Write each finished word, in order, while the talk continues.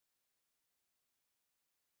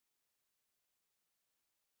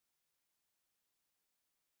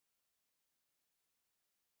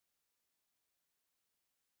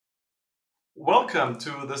Welcome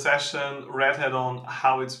to the session Red Hat on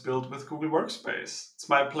how it's built with Google Workspace. It's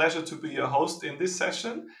my pleasure to be your host in this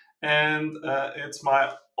session, and it's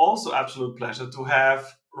my also absolute pleasure to have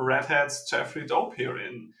Red Hat's Jeffrey Daube here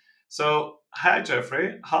in. So, hi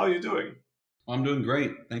Jeffrey, how are you doing? I'm doing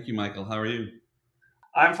great. Thank you, Michael. How are you?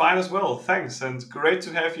 I'm fine as well, thanks, and great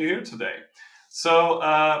to have you here today.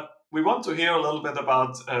 So, we want to hear a little bit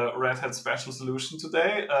about Red Hat Special Solution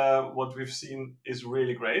today. What we've seen is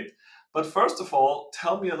really great. But first of all,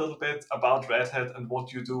 tell me a little bit about Red Hat and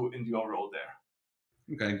what you do in your role there.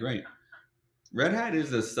 Okay, great. Red Hat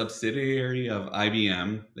is a subsidiary of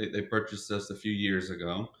IBM. They purchased us a few years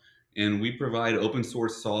ago, and we provide open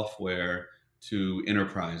source software to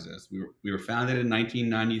enterprises. We were founded in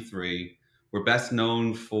 1993. We're best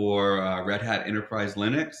known for Red Hat Enterprise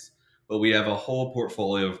Linux, but we have a whole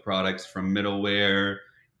portfolio of products from middleware,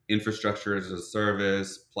 infrastructure as a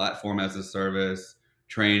service, platform as a service,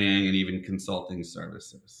 training, and even consulting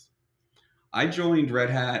services. I joined Red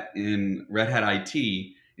Hat IT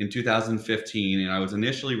in 2015, and I was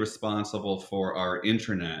initially responsible for our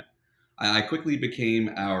intranet. I quickly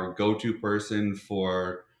became our go-to person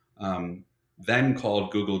for then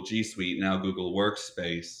called Google G Suite, now Google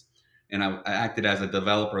Workspace. And I acted as a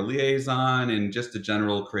developer liaison and just a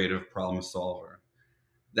general creative problem solver.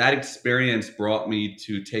 That experience brought me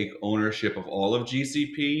to take ownership of all of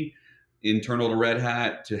GCP internal to Red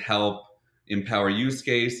Hat to help empower use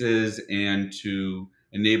cases and to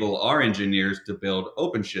enable our engineers to build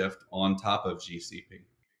OpenShift on top of GCP.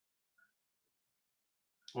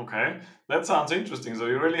 Okay, that sounds interesting. So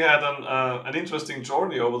you really had an interesting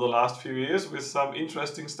journey over the last few years with some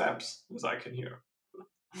interesting steps, as I can hear.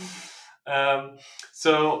 Um,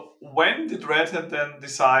 so when did Red Hat then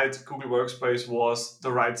decide Google Workspace was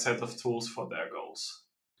the right set of tools for their goals?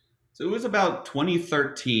 So it was about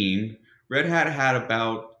 2013. Red Hat had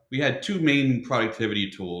we had two main productivity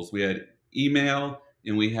tools. We had email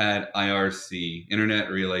and we had IRC, Internet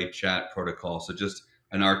Relay Chat Protocol. So just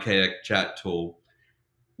an archaic chat tool.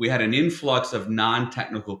 We had an influx of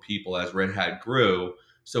non-technical people as Red Hat grew.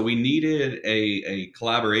 So we needed a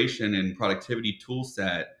collaboration and productivity tool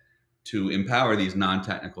set to empower these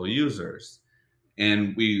non-technical users.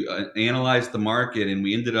 And we analyzed the market and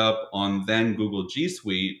we ended up on then Google G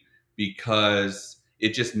Suite because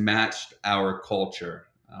it just matched our culture.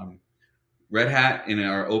 Red Hat, in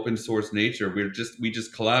our open source nature, we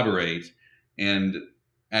just collaborate. And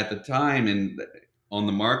at the time and on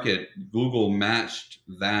the market, Google matched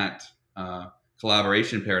that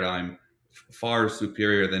collaboration paradigm far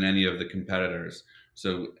superior than any of the competitors.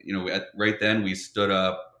 So, right then we stood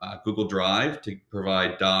up Google Drive to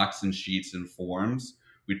provide docs and sheets and forms.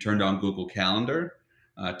 We turned on Google Calendar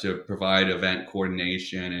to provide event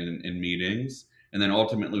coordination and meetings. And then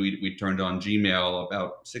ultimately we turned on Gmail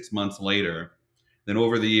about 6 months later. Then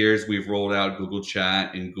over the years, we've rolled out Google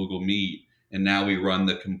Chat and Google Meet, and now we run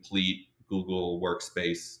the complete Google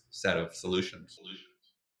Workspace set of solutions.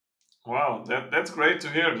 Wow, that's great to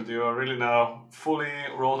hear that you are really now fully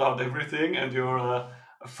rolled out everything and you're a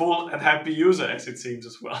full and happy user as it seems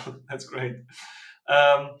as well. That's great.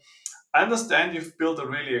 Um, I understand you've built a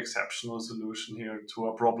really exceptional solution here to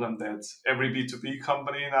a problem that every B2B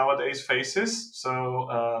company nowadays faces.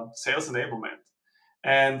 So, sales enablement.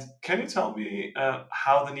 And can you tell me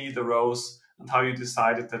how the need arose and how you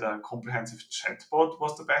decided that a comprehensive chatbot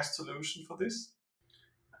was the best solution for this?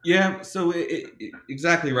 Yeah, so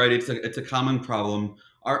exactly right. It's a common problem.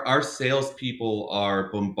 Our salespeople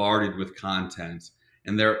are bombarded with content,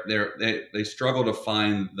 and they struggle to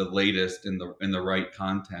find the latest in the right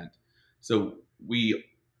content. So we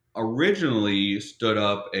originally stood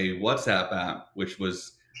up a WhatsApp app, which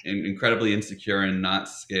was incredibly insecure and not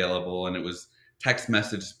scalable, and it was text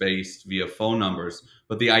message based via phone numbers.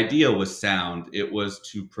 But the idea was sound. It was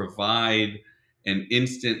to provide an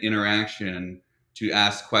instant interaction to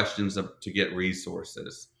ask questions to get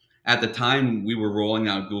resources. At the time, we were rolling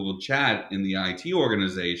out Google Chat in the IT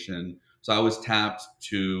organization, so I was tapped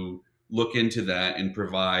to look into that and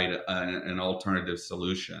provide an alternative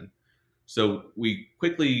solution. So we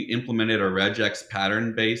quickly implemented a regex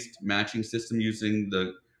pattern-based matching system using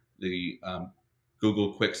the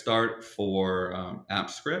Google Quick Start for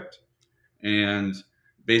AppScript. And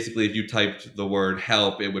basically, if you typed the word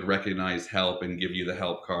help, it would recognize help and give you the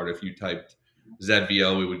help card. If you typed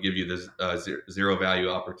ZVO, it would give you the zero value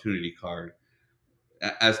opportunity card.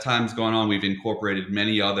 As time's gone on, we've incorporated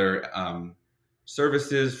many other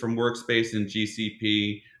services from Workspace and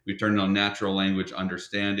GCP. We've turned on natural language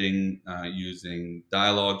understanding using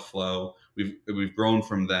DialogFlow. We've grown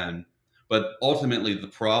from then. But ultimately, the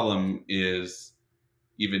problem is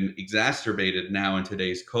even exacerbated now in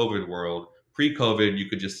today's COVID world Pre-COVID, you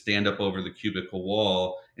could just stand up over the cubicle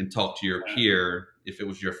wall and talk to your peer if it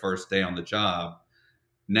was your first day on the job.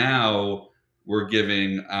 Now we're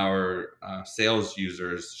giving our sales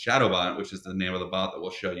users shadowbot, which is the name of the bot that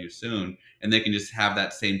we'll show you soon, and they can just have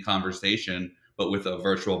that same conversation but with a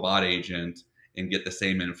virtual bot agent and get the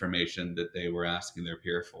same information that they were asking their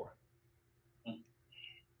peer for.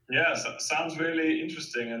 Yeah, so, sounds really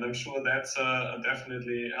interesting, and I'm sure that's a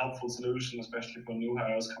definitely helpful solution, especially for new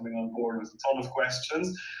hires coming on board with a ton of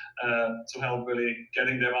questions to help really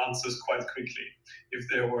getting their answers quite quickly if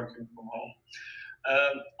they're working from home.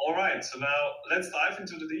 All right, so now let's dive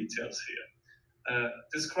into the details here.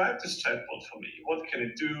 Describe this chatbot for me. What can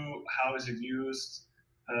it do? How is it used?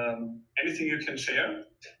 Anything you can share?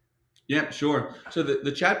 Yeah, sure. So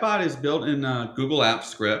the chatbot is built in Google Apps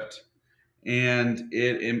Script, and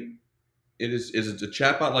it is a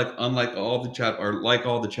chatbot like all the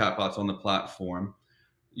chatbots on the platform.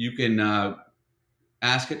 You can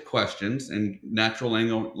ask it questions, and natural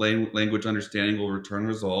language understanding will return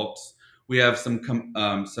results. We have some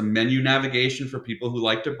menu navigation for people who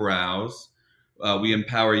like to browse. We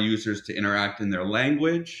empower users to interact in their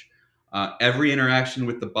language. Every interaction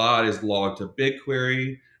with the bot is logged to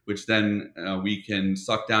BigQuery, which then we can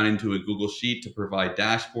suck down into a Google Sheet to provide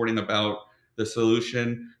dashboarding about the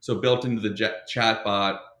solution. So built into the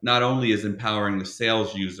chatbot not only is empowering the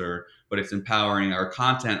sales user, but it's empowering our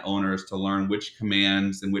content owners to learn which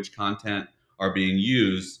commands and which content are being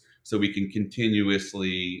used, so we can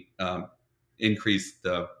continuously increase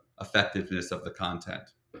the effectiveness of the content.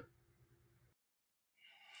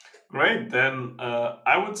 Great, then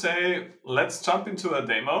I would say let's jump into a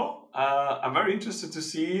demo. I'm very interested to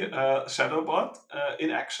see shadowbot in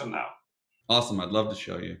action now. Awesome, I'd love to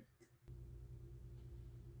show you.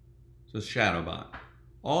 So shadowbot.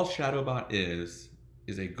 All shadowbot is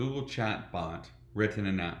a Google chat bot written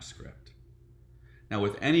in AppScript. Now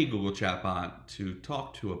with any Google chat bot, to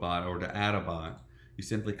talk to a bot or to add a bot, you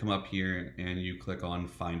simply come up here and you click on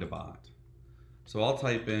Find a Bot. So I'll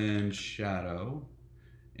type in Shadow,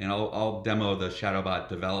 and I'll demo the shadowbot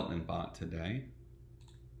development bot today.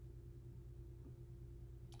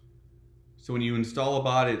 So when you install a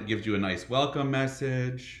bot, it gives you a nice welcome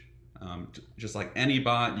message. Just like any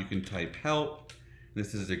bot, you can type help.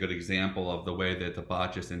 This is a good example of the way that the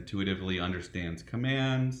bot just intuitively understands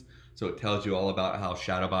commands. So it tells you all about how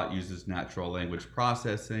shadowbot uses natural language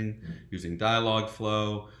processing using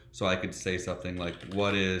DialogFlow. So I could say something like,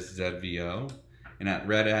 what is ZVO? And at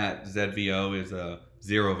Red Hat, ZVO is a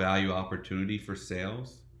zero value opportunity for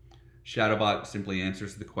sales. Shadowbot simply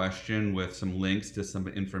answers the question with some links to some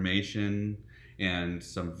information and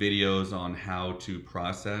some videos on how to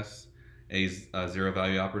process a zero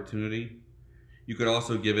value opportunity. You could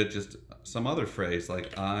also give it just some other phrase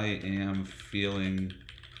like, I am feeling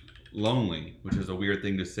lonely, which is a weird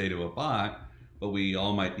thing to say to a bot, but we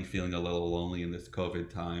all might be feeling a little lonely in this COVID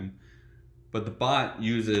time. But the bot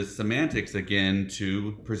uses semantics again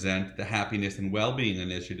to present the happiness and well-being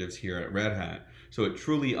initiatives here at Red Hat. So it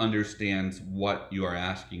truly understands what you are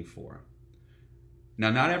asking for. Now,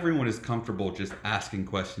 not everyone is comfortable just asking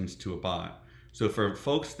questions to a bot. So for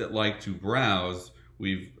folks that like to browse,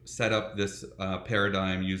 we've set up this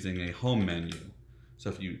paradigm using a home menu. So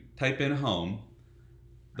if you type in home,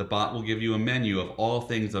 the bot will give you a menu of all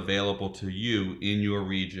things available to you in your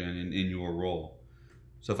region and in your role.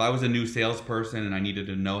 So if I was a new salesperson and I needed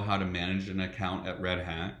to know how to manage an account at Red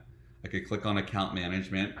Hat, I could click on account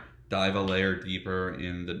management, dive a layer deeper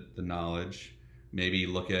in the knowledge, maybe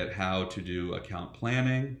look at how to do account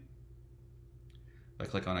planning. If I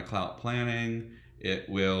click on account planning, it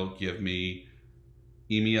will give me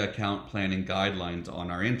EMEA account planning guidelines on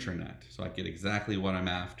our intranet, so I get exactly what I'm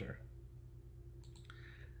after.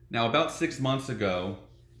 Now, about 6 months ago,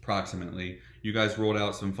 approximately, you guys rolled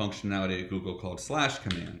out some functionality at Google called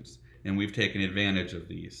 /commands, and we've taken advantage of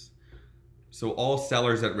these. So all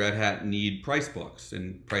sellers at Red Hat need price books,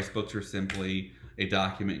 and price books are simply a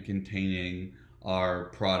document containing our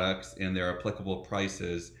products and their applicable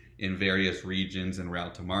prices in various regions and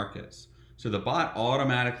route to markets. So the bot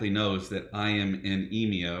automatically knows that I am in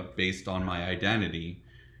EMEA based on my identity.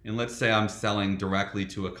 And let's say I'm selling directly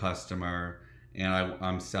to a customer and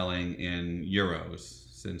I'm selling in euros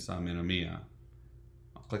since I'm in EMEA.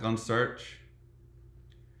 I'll click on search,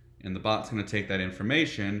 and the bot's going to take that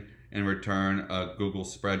information and return a Google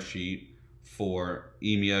spreadsheet for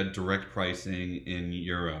EMEA direct pricing in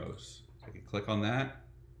euros. So I can click on that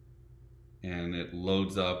and it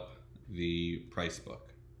loads up the price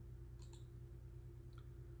book.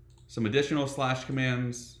 Some additional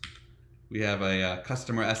 /commands. We have a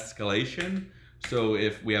customer escalation. So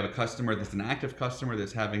if we have a customer that's an active customer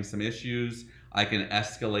that's having some issues, I can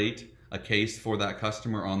escalate a case for that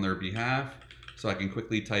customer on their behalf. So I can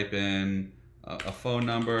quickly type in a phone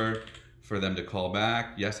number for them to call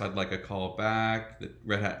back. Yes, I'd like a call back. The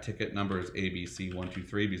Red Hat ticket number is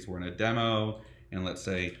ABC123 because we're in a demo. And let's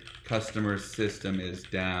say customer system is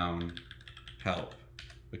down, help,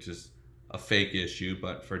 which is a fake issue,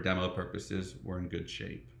 but for demo purposes, we're in good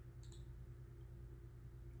shape.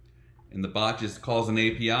 And the bot just calls an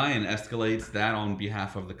API and escalates that on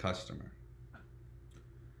behalf of the customer.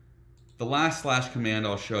 The last slash command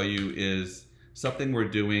I'll show you is something we're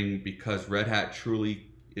doing because Red Hat truly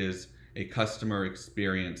is a customer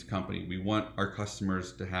experience company. We want our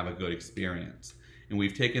customers to have a good experience. And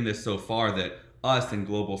we've taken this so far that us in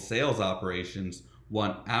global sales operations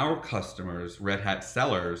want our customers, Red Hat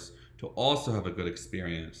sellers, to also have a good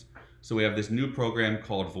experience. So we have this new program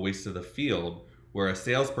called Voice of the Field, where a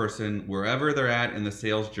salesperson, wherever they're at in the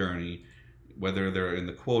sales journey, whether they're in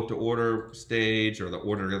the quote to order stage or the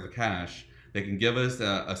order to the cash, they can give us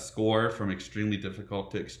a score from extremely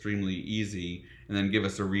difficult to extremely easy, and then give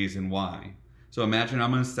us a reason why. So imagine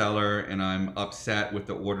I'm a seller and I'm upset with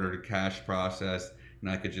the order to cash process, and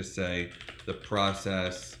I could just say, the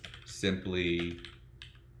process simply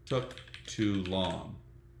took too long.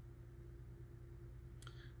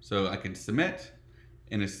 So I can submit,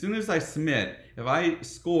 and as soon as I submit, if I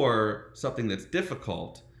score something that's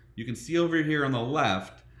difficult, you can see over here on the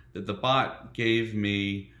left that the bot gave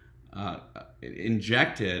me,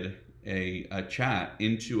 injected a chat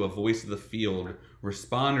into a Voice of the Field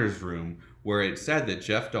responders room where it said that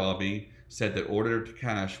Jeff Daube said that order to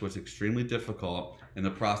cash was extremely difficult and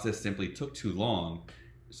the process simply took too long,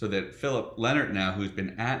 so that Philip Leonard now, who's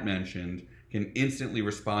been mentioned, can instantly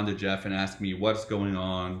respond to Jeff and ask me what's going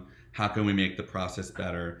on, how can we make the process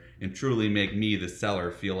better, and truly make me, the seller,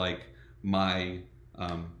 feel like my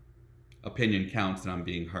opinion counts and I'm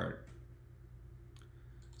being heard.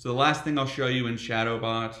 So the last thing I'll show you in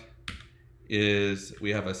shadowbot is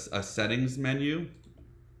we have a settings menu,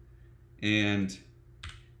 and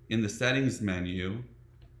in the settings menu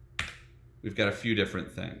we've got a few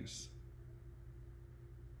different things.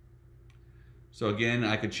 So again,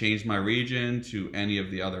 I could change my region to any of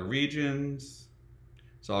the other regions.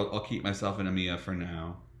 So I'll keep myself in EMEA for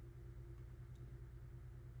now.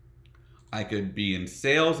 I could be in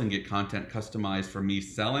sales and get content customized for me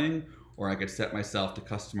selling, or I could set myself to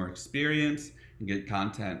customer experience and get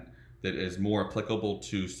content that is more applicable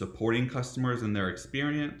to supporting customers in their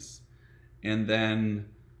experience. And then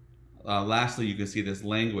lastly, you can see this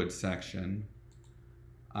language section.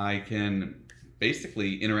 I can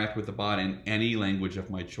basically interact with the bot in any language of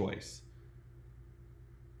my choice.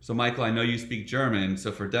 So Michael, I know you speak German,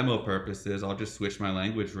 so for demo purposes, I'll just switch my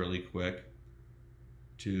language really quick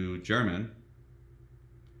to German.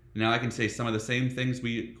 Now I can say some of the same things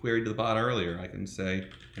we queried to the bot earlier. I can say,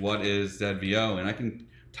 what is ZVO? And I can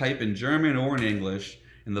type in German or in English,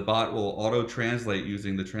 and the bot will auto-translate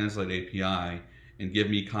using the Translate API and give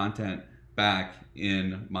me content back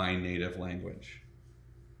in my native language.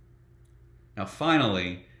 Now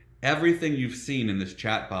finally, everything you've seen in this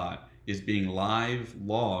chatbot is being live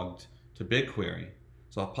logged to BigQuery.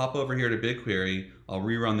 So I'll pop over here to BigQuery, I'll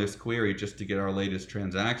rerun this query just to get our latest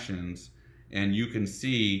transactions, and you can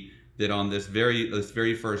see that on this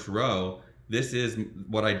very first row, this is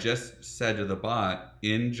what I just said to the bot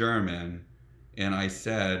in German, and I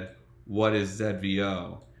said, what is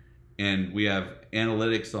ZVO? And we have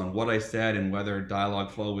analytics on what I said and whether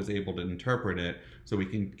DialogFlow was able to interpret it, so we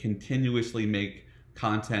can continuously make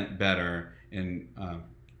content better and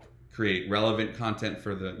create relevant content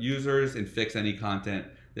for the users and fix any content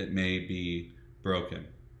that may be broken.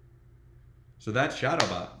 So that's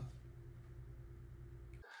shadowbot.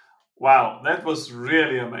 Wow, that was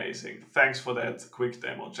really amazing. Thanks for that quick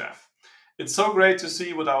demo, Jeff. It's so great to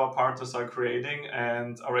see what our partners are creating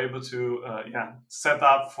and are able to set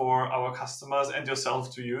up for our customers and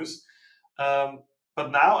yourself to use. But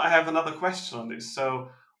now I have another question on this. So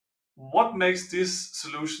what makes this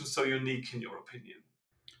solution so unique in your opinion?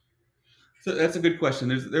 So that's a good question.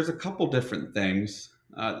 There's a couple different things.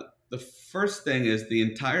 The first thing is the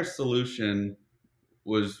entire solution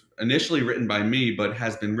was initially written by me, but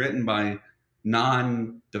has been written by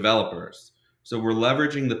non-developers. So we're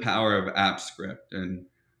leveraging the power of AppScript, and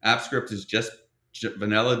AppScript is just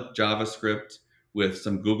vanilla JavaScript with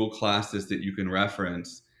some Google classes that you can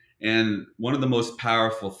reference. And one of the most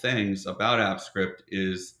powerful things about AppScript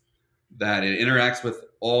is that it interacts with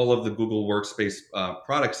all of the Google Workspace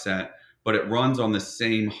product set, but it runs on the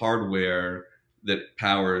same hardware that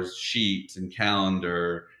powers Sheets and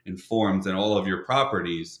Calendar and Forms and all of your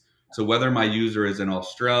properties. So whether my user is in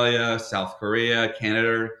Australia, South Korea,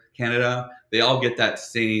 Canada, they all get that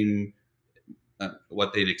same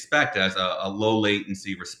what they'd expect as a low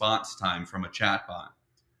latency response time from a chatbot.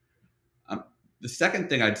 Um, the second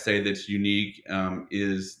thing I'd say that's unique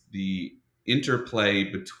is the interplay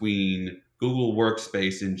between Google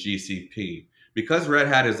Workspace and GCP. Because Red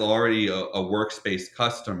Hat is already a workspace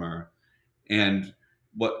customer, and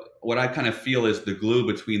what I kind of feel is the glue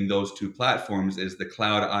between those two platforms is the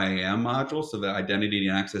Cloud IAM module, so the identity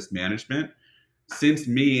and access management. Since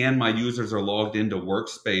me and my users are logged into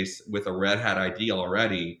Workspace with a Red Hat ID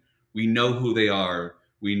already, we know who they are,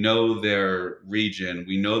 we know their region,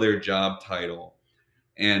 we know their job title,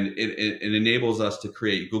 and it enables us to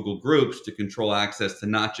create Google Groups to control access to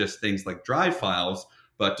not just things like Drive files,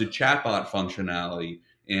 but to chatbot functionality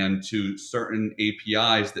and to certain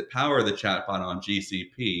APIs that power the chatbot on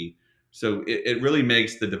GCP. So it really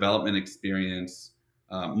makes the development experience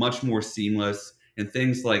much more seamless. And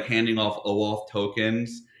things like handing off OAuth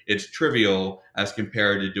tokens, it's trivial as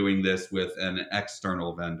compared to doing this with an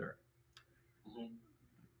external vendor. Mhm.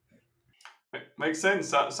 Makes sense.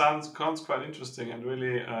 Sounds quite interesting and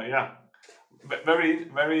really, yeah, very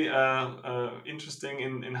very interesting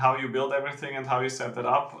in how you build everything and how you set that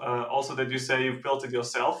up. Also, that you say you've built it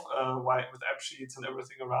yourself, with app sheets and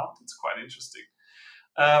everything around. It's quite interesting.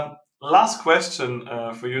 Last question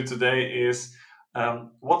for you today is,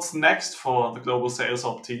 what's next for the global sales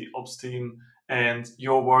ops team and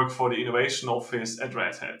your work for the innovation office at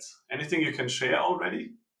Red Hat? Anything you can share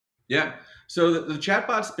already? Yeah. So the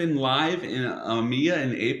chatbot's been live in EMEA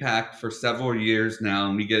and APAC for several years now,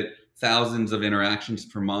 and we get thousands of interactions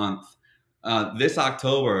per month. This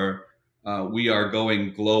October, we are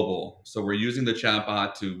going global. So we're using the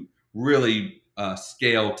chatbot to really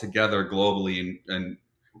scale together globally and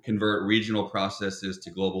convert regional processes to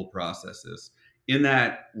global processes. In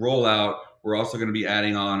that rollout, we're also going to be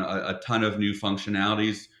adding on a ton of new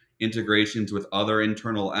functionalities, integrations with other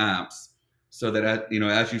internal apps, so that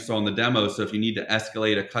as you saw in the demo, so if you need to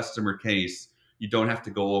escalate a customer case, you don't have to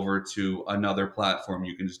go over to another platform.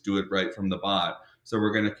 You can just do it right from the bot. So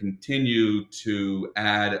we're going to continue to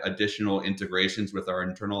add additional integrations with our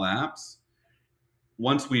internal apps.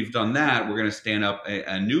 Once we've done that, we're going to stand up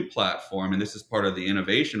a new platform, and this is part of the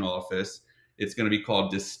innovation office. It's going to be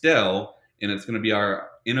called Distill, and it's going to be our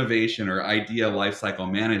innovation or idea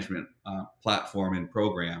lifecycle management platform and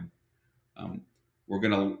program. Um, we're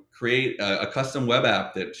going to create a custom web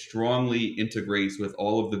app that strongly integrates with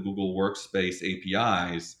all of the Google Workspace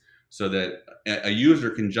APIs, so that a user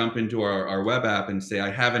can jump into our web app and say, I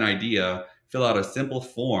have an idea, fill out a simple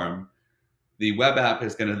form. The web app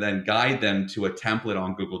is going to then guide them to a template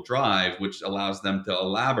on Google Drive, which allows them to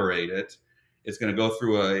elaborate it. It's going to go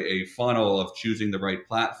through a funnel of choosing the right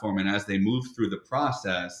platform. And as they move through the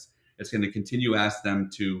process, it's going to continue to ask them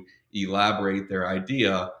to elaborate their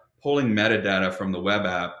idea, pulling metadata from the web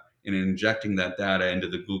app and injecting that data into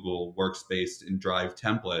the Google Workspace and Drive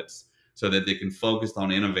templates, so that they can focus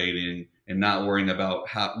on innovating and not worrying about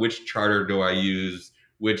which charter do I use,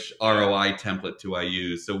 which ROI template do I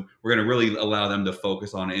use. So we're going to really allow them to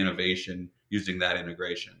focus on innovation using that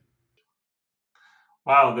integration.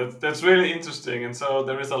 Wow, that's really interesting. And so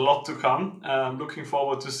there is a lot to come. Looking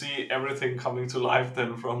forward to see everything coming to life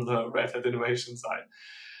then from the Red Hat innovation side.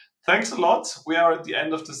 Thanks a lot. We are at the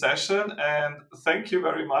end of the session, and thank you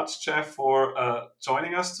very much, Jeff, for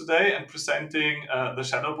joining us today and presenting the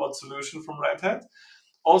shadowbot solution from Red Hat.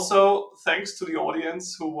 Also, thanks to the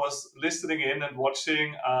audience who was listening in and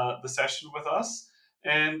watching the session with us.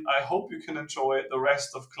 And I hope you can enjoy the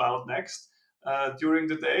rest of Cloud Next during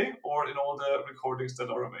the day or in all the recordings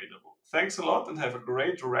that are available. Thanks a lot and have a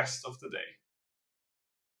great rest of the day.